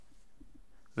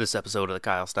This episode of the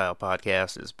Kyle Style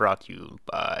Podcast is brought to you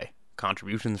by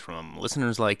contributions from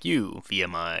listeners like you via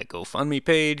my GoFundMe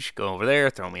page. Go over there,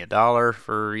 throw me $1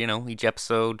 for, each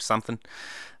episode, something.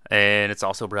 And it's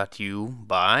also brought to you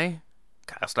by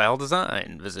Kyle Style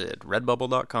Design. Visit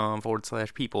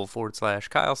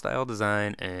redbubble.com/people/Kyle Style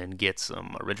Design and get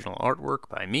some original artwork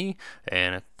by me.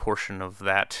 And a portion of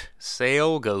that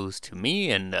sale goes to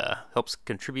me and helps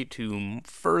contribute to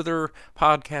further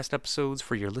podcast episodes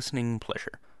for your listening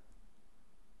pleasure.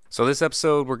 So this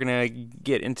episode, we're gonna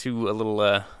get into a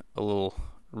little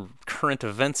current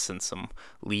events and some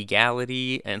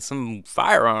legality and some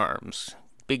firearms,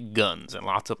 big guns, and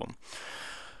lots of them.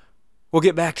 We'll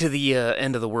get back to the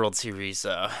end of the World Series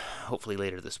hopefully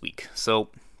later this week. So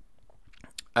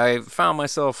I found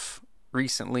myself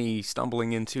recently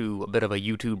stumbling into a bit of a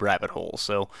YouTube rabbit hole.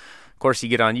 So of course you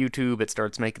get on YouTube, it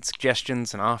starts making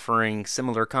suggestions and offering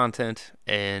similar content,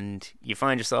 and you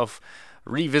find yourself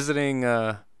revisiting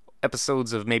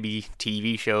episodes of maybe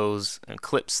TV shows and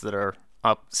clips that are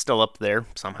still up there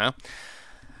somehow.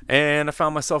 And I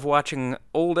found myself watching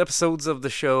old episodes of the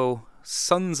show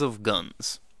Sons of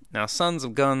Guns. Now, Sons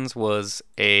of Guns was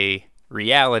a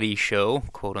reality show,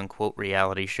 quote unquote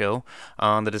reality show,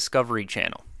 on the Discovery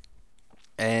Channel.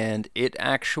 And it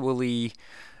actually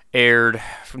aired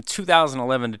from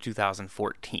 2011 to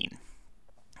 2014.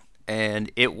 And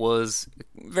it was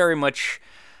very much,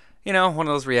 one of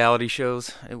those reality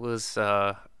shows. It was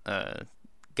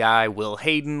guy Will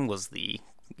Hayden was the,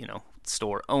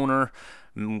 store owner,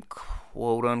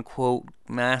 quote unquote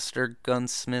master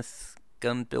gunsmith,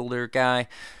 gun builder guy,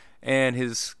 and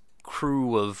his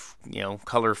crew of,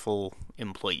 colorful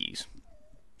employees.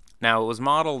 Now, it was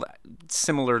modeled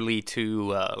similarly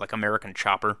to like American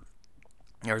Chopper.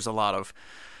 There's a lot of,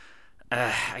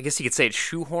 I guess you could say it's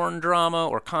shoehorn drama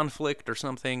or conflict or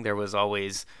something. There was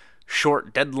always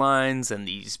short deadlines and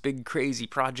these big crazy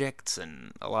projects,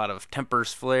 and a lot of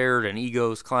tempers flared and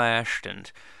egos clashed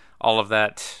and all of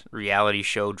that reality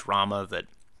show drama that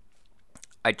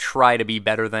I try to be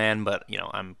better than, but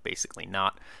I'm basically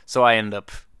not. So I end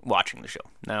up watching the show.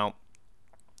 Now,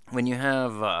 when you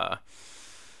have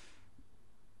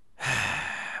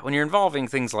when you're involving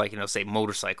things like, say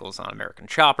motorcycles on American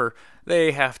Chopper,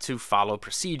 they have to follow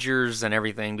procedures and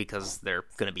everything because they're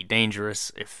going to be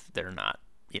dangerous if they're not,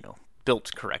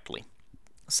 built correctly.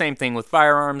 Same thing with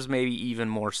firearms, maybe even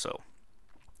more so.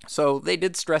 So they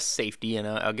did stress safety, and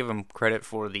I'll give them credit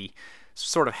for the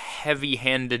sort of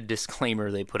heavy-handed disclaimer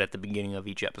they put at the beginning of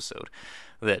each episode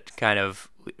that kind of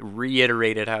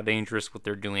reiterated how dangerous what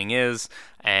they're doing is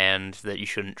and that you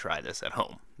shouldn't try this at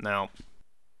home. Now,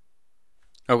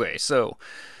 okay, so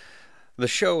the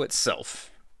show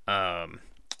itself,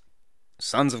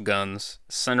 Sons of Guns,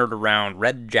 centered around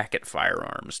Red Jacket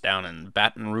Firearms down in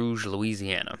Baton Rouge,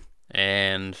 Louisiana.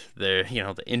 And the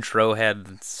intro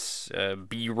had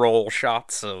B-roll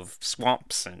shots of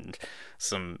swamps and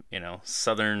some,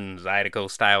 southern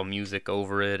Zydeco style music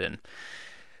over it, and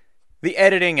the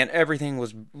editing and everything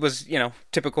was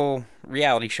typical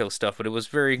reality show stuff, but it was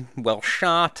very well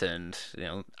shot, and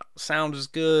sound was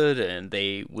good, and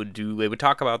they would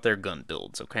talk about their gun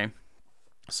builds, okay?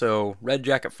 So Red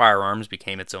Jacket Firearms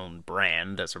became its own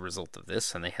brand as a result of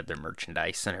this, and they had their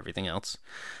merchandise and everything else.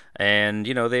 And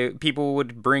people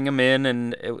would bring them in,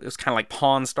 and it was kind of like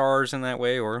Pawn Stars in that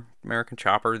way, or American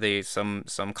Chopper. Some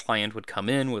client would come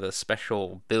in with a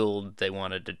special build they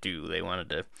wanted to do. They wanted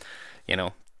to,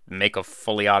 make a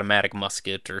fully automatic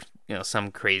musket or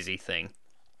some crazy thing.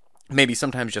 Maybe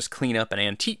sometimes just clean up an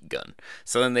antique gun.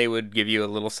 So then they would give you a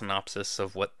little synopsis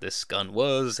of what this gun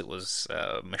was. It was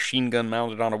a machine gun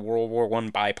mounted on a World War I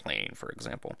biplane, for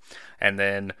example. And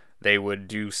then they would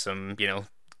do some,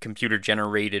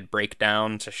 computer-generated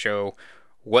breakdown to show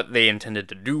what they intended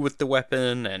to do with the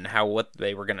weapon and what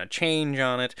they were going to change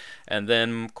on it. And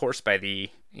then, of course, then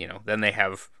they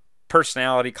have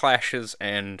personality clashes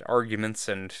and arguments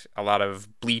and a lot of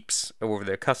bleeps over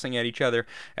their cussing at each other,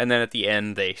 and then at the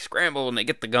end they scramble and they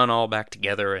get the gun all back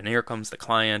together, and here comes the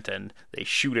client, and they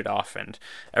shoot it off, and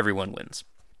everyone wins.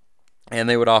 And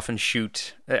they would often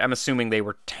shoot, I'm assuming they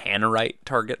were tannerite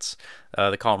targets,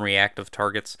 they call them reactive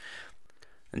targets,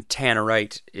 and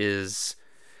tannerite is,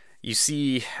 you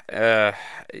see,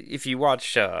 if you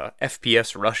watch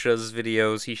FPS Russia's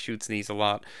videos, he shoots these a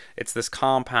lot. It's this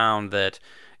compound that,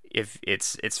 if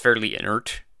it's fairly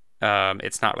inert,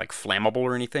 it's not like flammable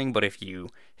or anything, but if you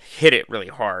hit it really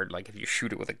hard, like if you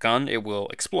shoot it with a gun, it will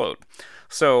explode.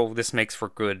 So this makes for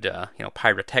good,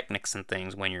 pyrotechnics and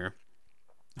things when you're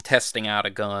testing out a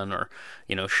gun or,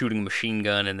 shooting a machine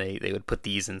gun, and they would put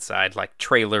these inside like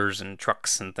trailers and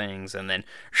trucks and things and then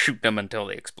shoot them until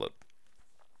they explode.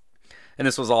 And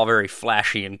this was all very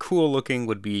flashy and cool looking,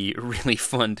 would be really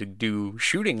fun to do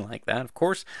shooting like that, of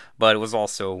course, but it was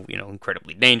also,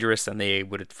 incredibly dangerous, and they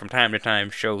would, from time to time,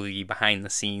 show the behind the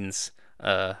scenes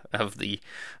of the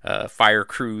fire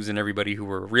crews and everybody who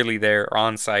were really there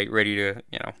on site, ready to,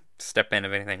 step in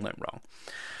if anything went wrong.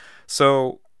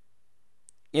 So,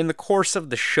 in the course of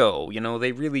the show,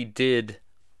 they really did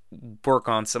work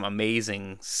on some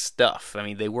amazing stuff. I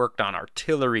mean, they worked on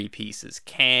artillery pieces,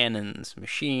 cannons,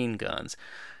 machine guns.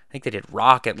 I think they did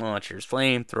rocket launchers,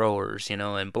 flamethrowers,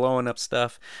 and blowing up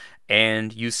stuff.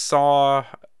 And you saw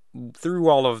through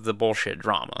all of the bullshit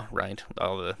drama, right?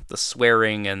 All the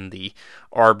swearing and the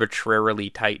arbitrarily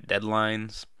tight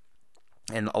deadlines.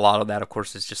 And a lot of that, of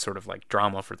course, is just sort of like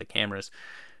drama for the cameras.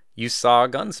 You saw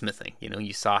gunsmithing.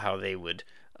 You saw how they would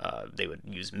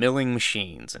use milling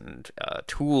machines and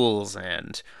tools,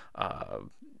 and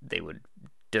they would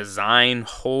design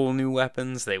whole new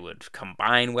weapons. They would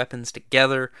combine weapons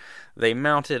together. They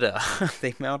mounted a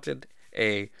they mounted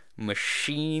a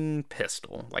machine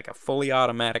pistol, like a fully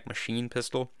automatic machine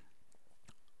pistol,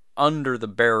 under the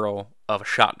barrel of a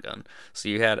shotgun. So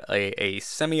you had a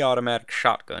semi-automatic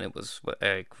shotgun. It was what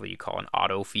you call an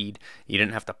auto feed. You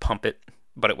didn't have to pump it,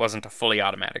 but it wasn't a fully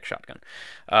automatic shotgun.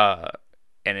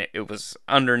 And it was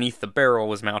underneath the barrel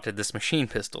was mounted this machine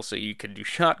pistol, so you could do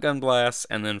shotgun blasts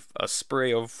and then a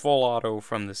spray of full auto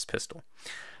from this pistol.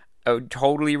 A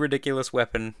totally ridiculous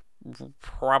weapon,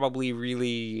 probably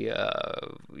really,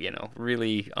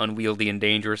 really unwieldy and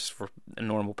dangerous for a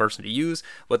normal person to use,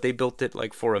 but they built it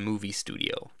like for a movie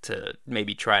studio to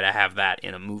maybe try to have that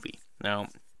in a movie. Now,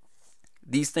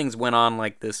 these things went on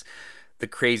like this, the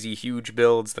crazy huge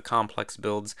builds, the complex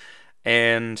builds,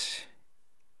 and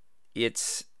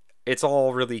it's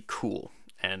all really cool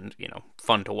and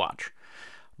fun to watch,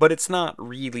 but it's not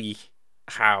really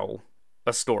how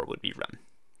a store would be run,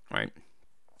 right?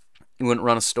 You wouldn't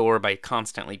run a store by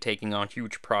constantly taking on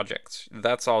huge projects.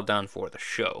 That's all done for the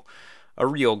show. A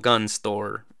real gun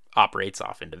store operates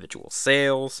off individual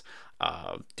sales,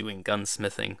 doing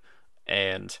gunsmithing,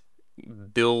 and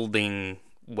building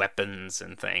weapons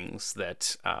and things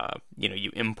that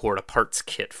you import a parts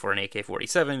kit for an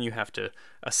AK-47. You have to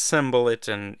assemble it,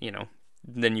 and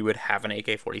then you would have an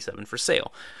AK-47 for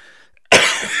sale.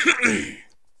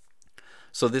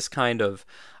 So this kind of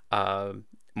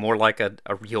more like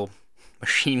a real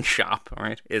machine shop, all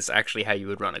right, is actually how you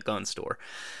would run a gun store.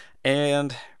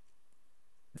 And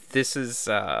this is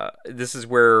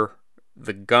where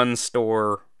the gun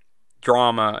store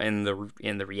drama in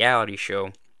the reality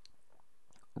show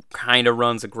kind of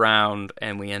runs aground,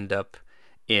 and we end up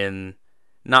in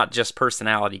not just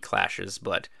personality clashes,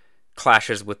 but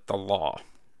clashes with the law.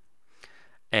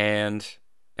 And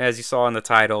as you saw in the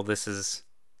title, this is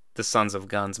the Sons of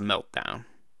Guns Meltdown.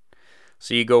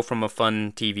 So you go from a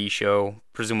fun TV show,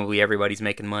 presumably everybody's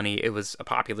making money. It was a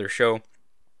popular show.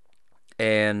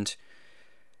 And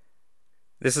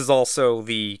this is also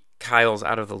the Kyle's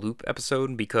Out of the Loop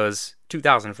episode, because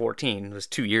 2014 was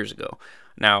 2 years ago.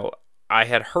 Now, I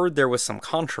had heard there was some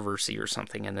controversy or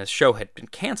something and this show had been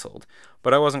canceled,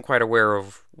 but I wasn't quite aware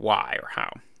of why or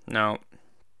how. Now,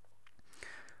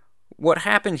 what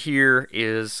happened here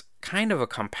is kind of a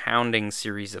compounding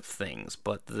series of things,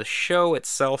 but the show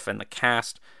itself and the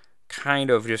cast kind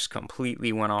of just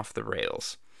completely went off the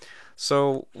rails.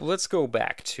 So let's go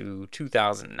back to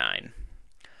 2009.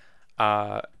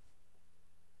 The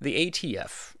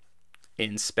ATF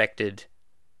inspected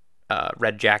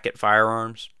Red Jacket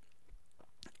firearms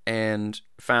and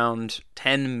found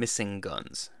 10 missing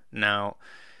guns. Now,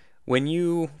 when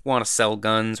you want to sell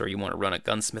guns or you want to run a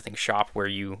gunsmithing shop where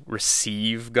you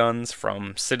receive guns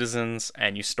from citizens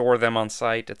and you store them on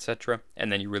site, etc.,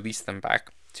 and then you release them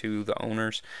back to the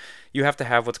owners, you have to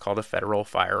have what's called a federal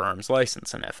firearms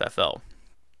license, an FFL.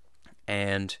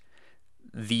 And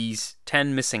these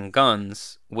 10 missing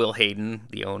guns, Will Hayden,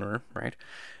 the owner, right,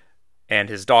 and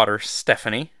his daughter,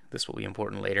 Stephanie, this will be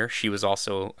important later, she was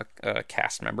also a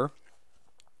cast member,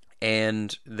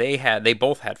 and they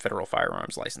both had federal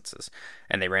firearms licenses,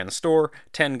 and they ran the store.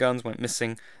 10 guns went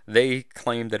missing. They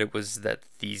claimed that it was that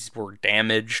these were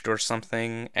damaged or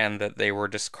something and that they were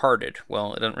discarded.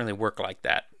 Well, it doesn't really work like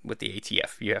that with the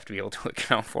ATF. You have to be able to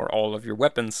account for all of your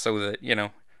weapons so that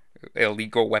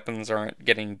illegal weapons aren't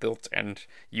getting built and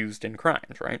used in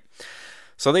crimes, right?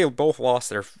 So they both lost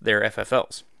their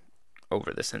FFLs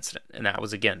over this incident, and that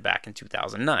was again back in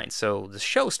 2009. So the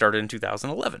show started in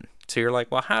 2011. So you're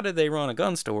like, well, how did they run a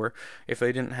gun store if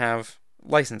they didn't have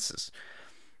licenses?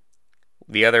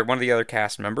 One of the other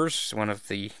cast members, one of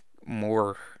the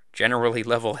more generally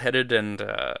level-headed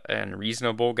and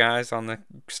reasonable guys on the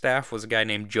staff, was a guy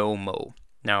named Joe Moe.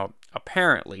 Now,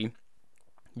 apparently,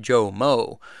 Joe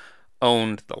Moe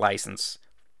owned the license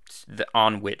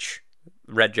on which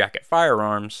Red Jacket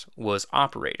Firearms was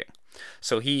operating.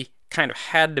 So he kind of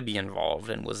had to be involved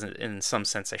and was, in some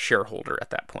sense, a shareholder at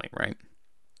that point, right?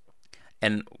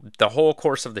 And the whole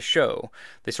course of the show,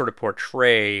 they sort of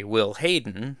portray Will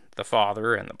Hayden, the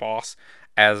father and the boss,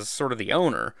 as sort of the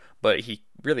owner, but he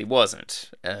really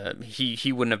wasn't.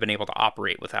 He wouldn't have been able to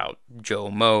operate without Joe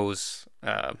Moe's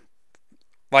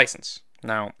license.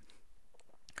 Now,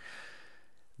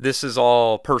 this is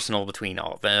all personal between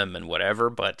all of them and whatever,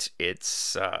 but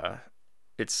it's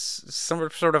some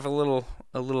sort of a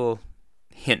little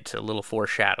hint, a little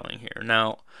foreshadowing here.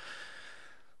 Now,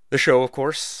 the show, of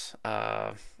course,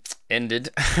 ended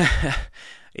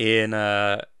in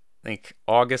I think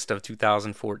August of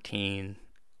 2014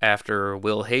 after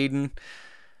Will Hayden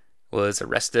was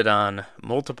arrested on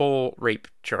multiple rape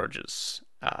charges.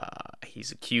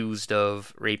 He's accused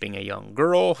of raping a young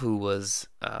girl who was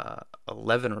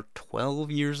 11 or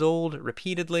 12 years old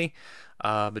repeatedly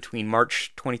between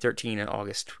March 2013 and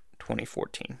August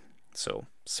 2014. So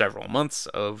several months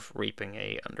of raping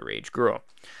a underage girl.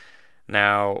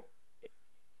 Now,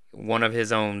 one of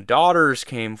his own daughters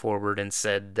came forward and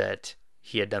said that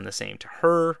he had done the same to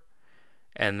her,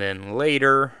 and then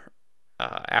later,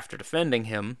 after defending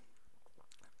him,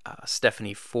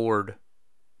 Stephanie Ford,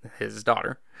 his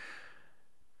daughter,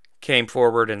 came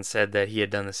forward and said that he had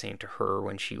done the same to her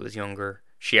when she was younger.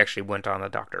 She actually went on the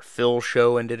Dr. Phil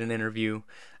show and did an interview,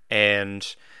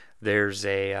 and there's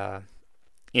a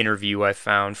interview I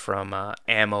found from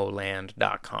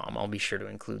ammoland.com. I'll be sure to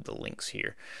include the links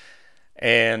here.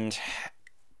 And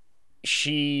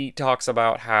she talks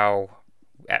about how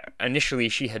initially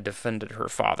she had defended her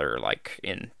father, like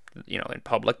in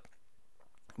public,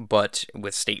 but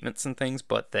with statements and things,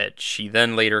 but that she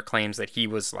then later claims that he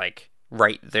was like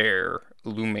right there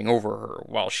looming over her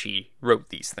while she wrote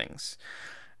these things,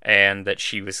 and that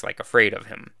she was like afraid of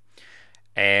him.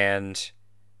 And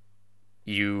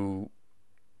you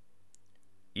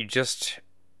just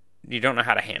you don't know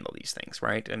how to handle these things,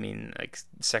 right? I mean, like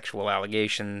sexual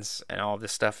allegations and all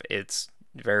this stuff, it's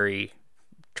very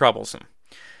troublesome.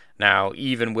 Now,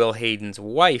 even Will Hayden's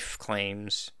wife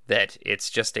claims that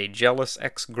it's just a jealous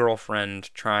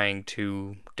ex-girlfriend trying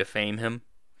to defame him.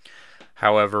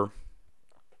 However,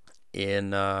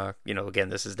 again,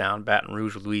 this is down Baton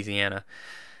Rouge, Louisiana.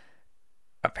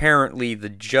 Apparently, the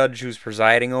judge who's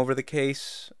presiding over the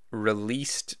case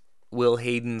released Will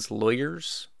Hayden's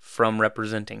lawyers from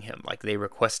representing him. Like, they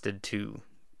requested to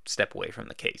step away from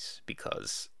the case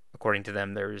because, according to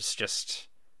them,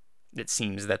 it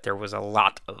seems that there was a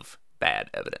lot of bad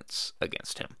evidence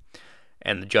against him,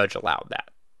 and the judge allowed that.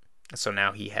 So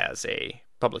now he has a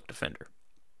public defender.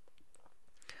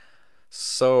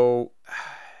 So,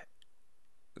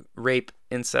 rape,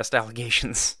 incest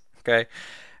allegations, okay?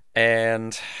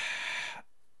 And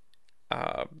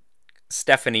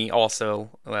Stephanie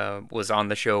also was on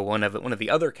the show. One of the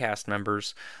other cast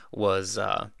members was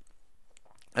a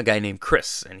guy named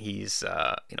Chris, and he's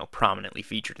prominently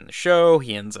featured in the show.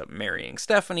 He ends up marrying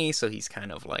Stephanie, so he's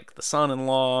kind of like the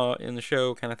son-in-law in the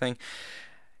show kind of thing.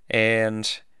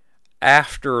 And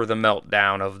after the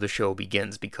meltdown of the show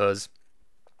begins, because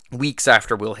weeks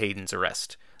after Will Hayden's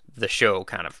arrest, the show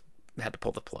kind of had to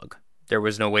pull the plug. There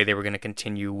was no way they were going to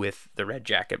continue with the Red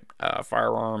Jacket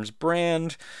Firearms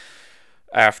brand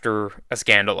after a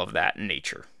scandal of that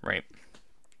nature, right?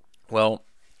 Well,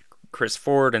 Chris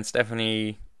Ford and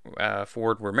Stephanie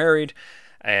Ford were married,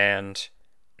 and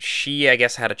she, I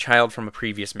guess, had a child from a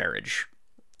previous marriage.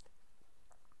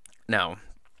 Now,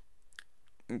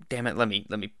 damn it, let me.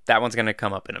 That one's gonna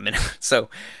come up in a minute. So,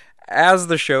 as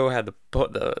the show had the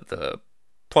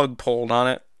plug pulled on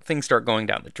it, things start going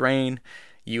down the drain.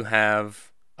 You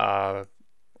have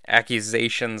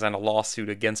accusations and a lawsuit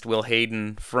against Will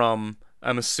Hayden from,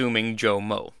 I'm assuming, Joe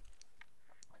Moe.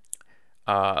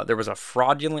 There was a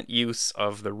fraudulent use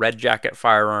of the Red Jacket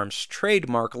Firearms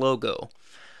trademark logo.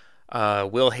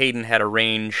 Will Hayden had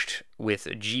arranged with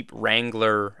a Jeep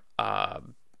Wrangler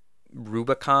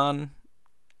Rubicon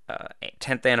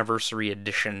 10th Anniversary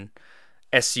Edition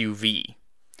SUV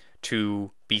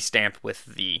to be stamped with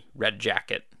the Red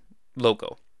Jacket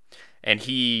logo. And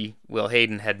Will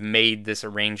Hayden, had made this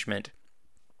arrangement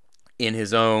in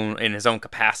his own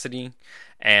capacity,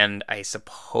 and I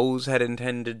suppose had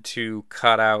intended to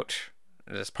cut out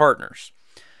his partners.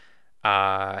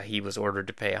 He was ordered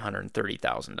to pay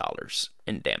 $130,000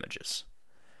 in damages.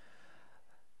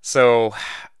 So,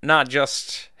 not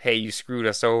just, hey, you screwed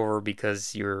us over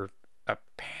because you're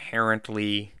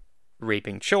apparently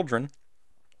raping children,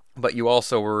 but you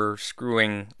also were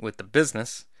screwing with the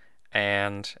business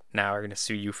and now are going to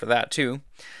sue you for that too.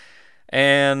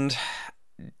 And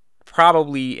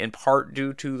probably in part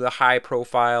due to the high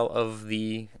profile of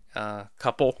the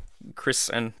couple, Chris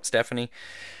and Stephanie.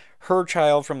 Her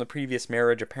child from the previous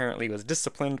marriage apparently was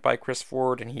disciplined by Chris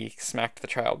Ford, and he smacked the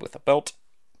child with a belt.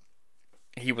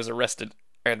 He was arrested,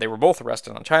 or they were both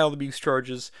arrested on child abuse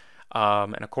charges.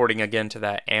 And according again to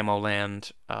that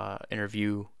AmmoLand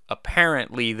interview,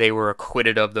 apparently they were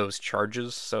acquitted of those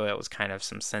charges. So that was kind of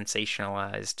some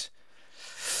sensationalized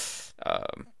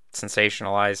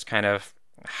kind of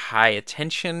high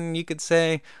attention, you could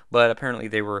say. But apparently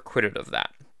they were acquitted of that.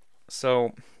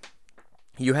 So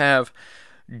you have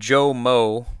Joe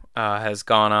Moe has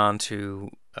gone on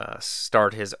to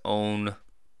start his own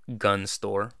gun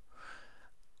store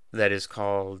that is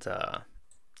called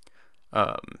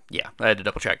yeah, I had to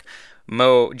double check.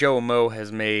 Joe Moe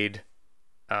has made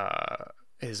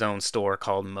his own store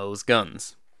called Moe's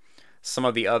Guns. Some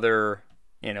of the other,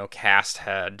 cast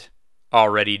had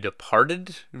already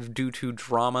departed due to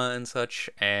drama and such,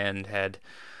 and had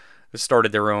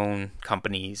started their own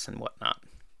companies and whatnot.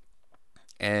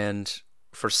 And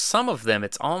for some of them,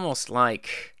 it's almost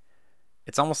like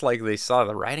they saw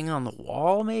the writing on the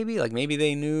wall, maybe? Like maybe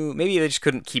they knew, maybe they just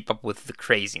couldn't keep up with the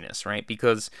craziness, right?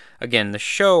 Because, again, the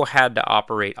show had to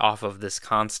operate off of this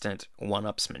constant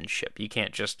one-upsmanship. You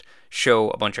can't just show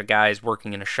a bunch of guys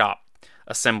working in a shop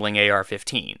assembling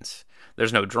AR-15s.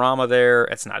 There's no drama there.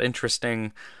 It's not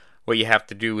interesting. What you have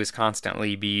to do is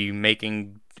constantly be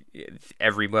making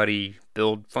everybody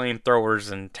build flamethrowers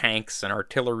and tanks and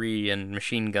artillery and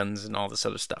machine guns and all this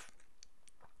other stuff.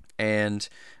 And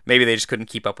maybe they just couldn't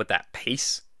keep up with that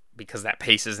pace, because that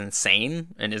pace is insane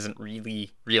and isn't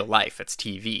really real life. It's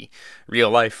TV. Real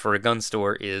life for a gun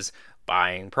store is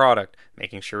buying product,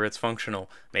 making sure it's functional,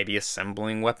 maybe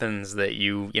assembling weapons that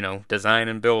you design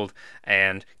and build,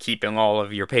 and keeping all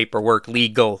of your paperwork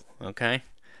legal, okay?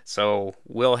 So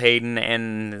Will Hayden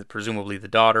and presumably the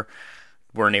daughter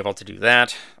weren't able to do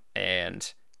that,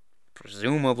 and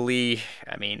presumably,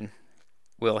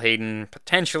 Will Hayden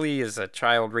potentially is a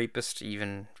child rapist,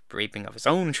 even raping of his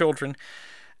own children,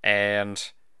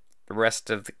 and the rest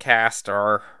of the cast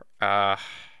are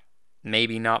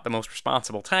maybe not the most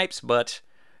responsible types, but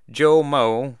Joe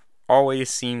Moe always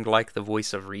seemed like the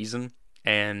voice of reason,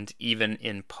 and even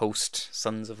in post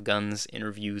Sons of Guns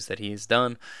interviews that he has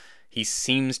done, he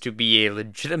seems to be a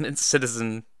legitimate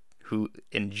citizen who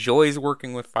enjoys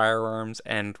working with firearms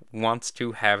and wants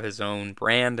to have his own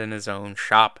brand and his own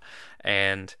shop,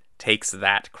 and takes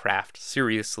that craft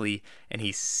seriously, and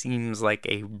he seems like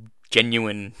a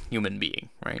genuine human being,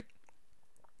 right?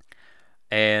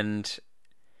 And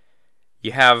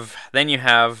you have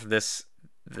this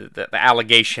the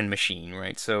allegation machine,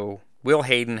 right? So Will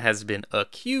Hayden has been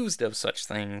accused of such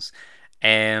things,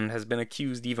 and has been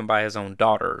accused even by his own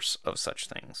daughters of such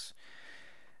things.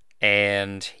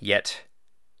 And yet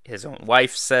his own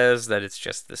wife says that it's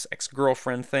just this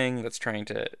ex-girlfriend thing that's trying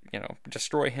to,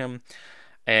 destroy him.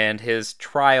 And his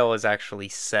trial is actually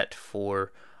set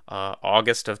for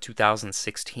August of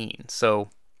 2016. So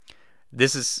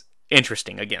this is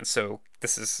interesting again. So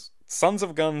this is Sons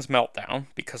of Guns Meltdown,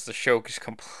 because the show just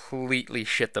completely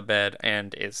shit the bed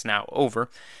and is now over.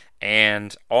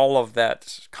 And all of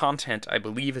that content, I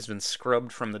believe, has been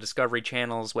scrubbed from the Discovery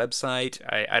Channel's website.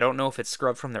 I don't know if it's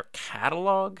scrubbed from their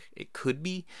catalog. It could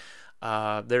be.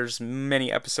 There's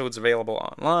many episodes available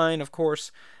online, of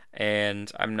course,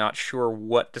 and I'm not sure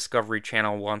what Discovery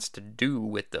Channel wants to do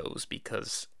with those,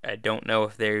 because I don't know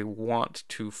if they want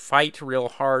to fight real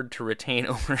hard to retain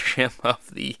ownership of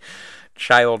the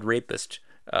child rapist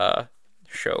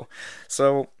show.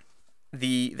 So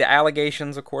the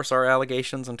allegations, of course, are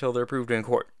allegations until they're proved in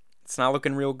court. It's not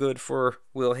looking real good for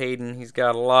Will Hayden. He's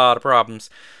got a lot of problems.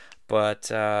 But,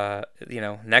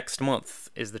 next month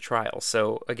is the trial.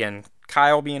 So, again,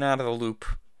 Kyle being out of the loop,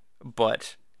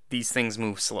 but these things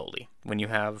move slowly. When you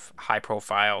have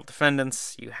high-profile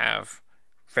defendants, you have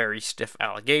very stiff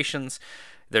allegations.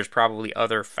 There's probably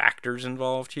other factors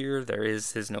involved here. There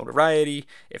is his notoriety.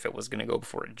 If it was going to go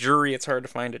before a jury, it's hard to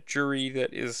find a jury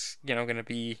that is, going to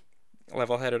be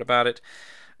level-headed about it.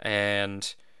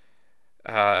 And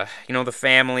the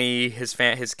family,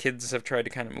 his kids have tried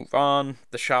to kind of move on.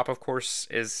 The shop, of course,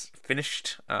 is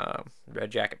finished.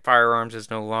 Red Jacket Firearms is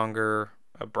no longer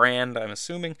a brand, I'm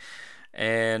assuming.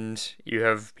 And you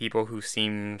have people who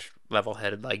seemed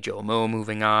level-headed, like Joe Moe,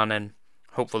 moving on and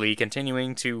hopefully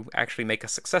continuing to actually make a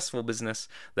successful business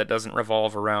that doesn't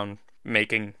revolve around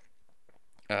making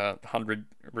hundred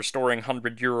restoring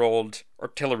 100-year-old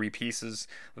artillery pieces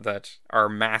that are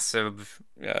massive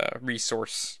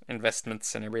resource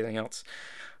investments and everything else.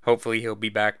 Hopefully, he'll be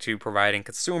back to providing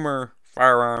consumer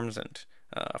firearms and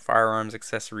firearms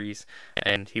accessories,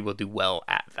 and he will do well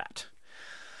at that.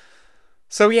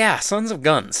 So yeah, Sons of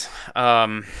Guns,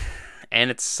 and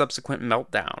its subsequent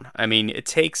meltdown. I mean, it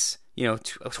takes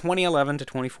 2011 to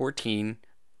 2014,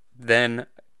 then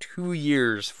 2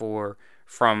 years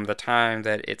from the time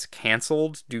that it's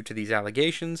canceled due to these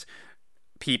allegations.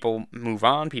 People move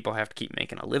on. People have to keep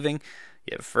making a living.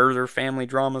 You have further family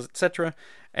dramas, etc.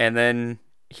 And then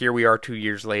here we are 2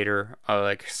 years later,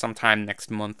 like sometime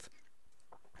next month,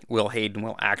 Will Hayden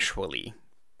will actually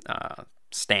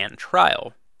stand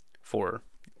trial for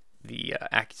the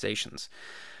accusations.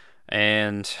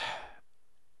 And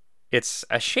it's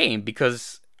a shame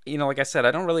because, like I said,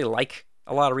 I don't really like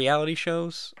a lot of reality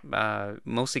shows,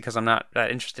 mostly because I'm not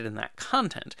that interested in that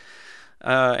content.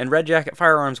 And Red Jacket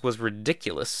Firearms was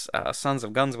ridiculous. Sons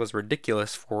of Guns was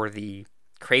ridiculous for the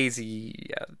crazy,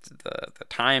 the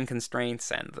time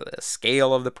constraints and the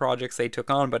scale of the projects they took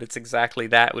on, but it's exactly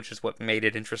that which is what made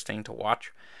it interesting to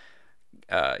watch.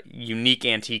 Unique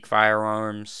antique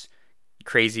firearms,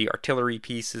 crazy artillery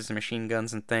pieces and machine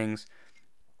guns and things,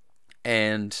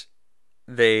 and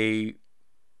they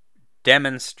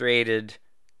demonstrated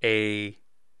a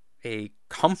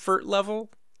comfort level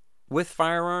with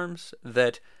firearms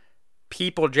that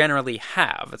people generally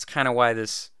have. It's kind of why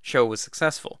this show was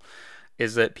successful,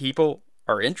 is that people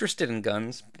are interested in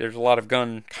guns. There's a lot of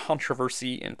gun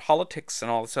controversy in politics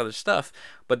and all this other stuff,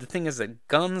 but the thing is that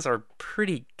guns are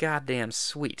pretty goddamn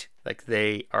sweet. Like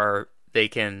they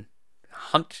can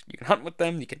hunt, you can hunt with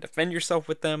them, you can defend yourself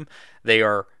with them. They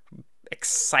are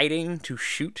exciting to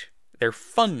shoot. They're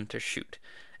fun to shoot.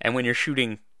 And when you're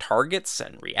shooting targets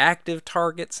and reactive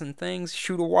targets and things,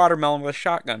 shoot a watermelon with a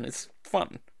shotgun. It's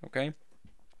fun, okay?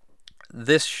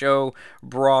 This show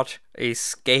brought a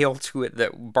scale to it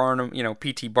that Barnum,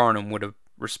 P.T. Barnum would have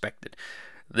respected.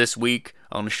 This week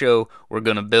on the show, we're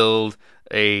going to build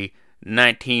a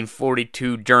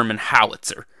 1942 German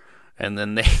howitzer. And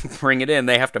then they bring it in.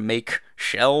 They have to make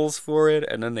shells for it,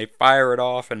 and then they fire it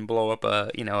off and blow up a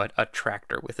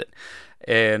tractor with it.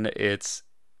 And it's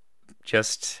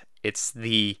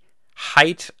the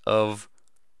height of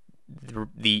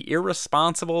the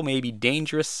irresponsible, maybe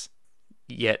dangerous,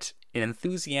 yet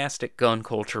enthusiastic gun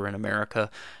culture in America.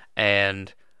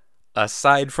 And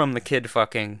aside from the kid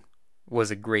fucking, was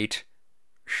a great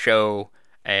show,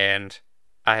 and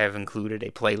I have included a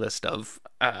playlist of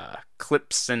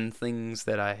clips and things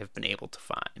that I have been able to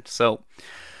find. So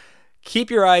keep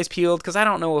your eyes peeled, because I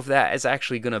don't know if that is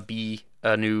actually going to be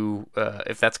a new,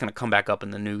 if that's going to come back up in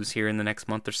the news here in the next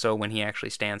month or so when he actually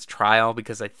stands trial,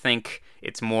 because I think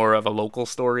it's more of a local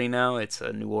story now. It's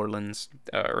a New Orleans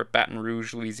or Baton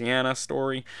Rouge, Louisiana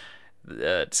story.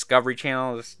 The Discovery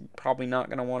Channel is probably not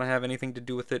going to want to have anything to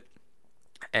do with it,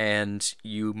 and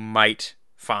you might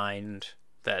find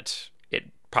that it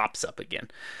pops up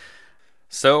again.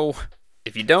 So,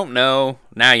 if you don't know,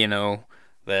 now you know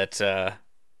that a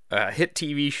hit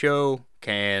TV show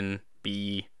can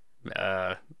be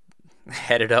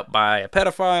headed up by a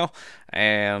pedophile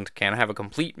and can have a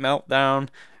complete meltdown,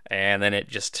 and then it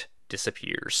just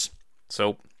disappears.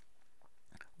 So,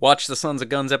 watch the Sons of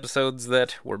Guns episodes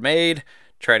that were made.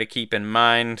 Try to keep in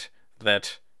mind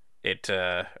that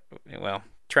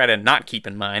try to not keep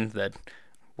in mind that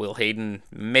Will Hayden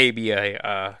may be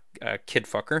a kid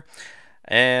fucker,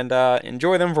 and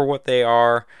enjoy them for what they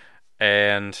are.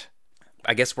 And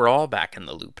I guess we're all back in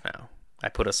the loop now. I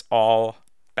put us all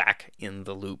back in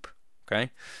the loop.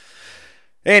 Okay.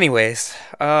 Anyways,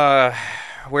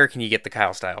 where can you get the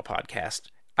Kyle Style podcast?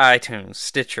 iTunes,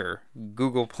 Stitcher,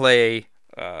 Google Play,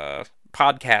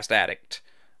 Podcast Addict,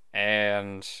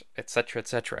 and etc.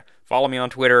 etc. Follow me on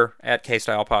Twitter at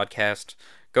KStyle Podcast.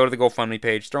 Go to the GoFundMe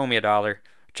page, throw me $1.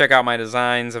 Check out my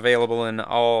designs available in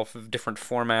all different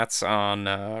formats on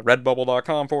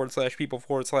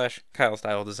redbubble.com/people/Kyle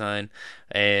Style Design.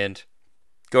 And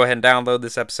go ahead and download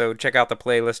this episode. Check out the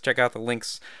playlist. Check out the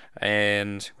links.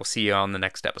 And we'll see you on the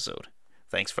next episode.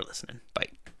 Thanks for listening.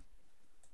 Bye.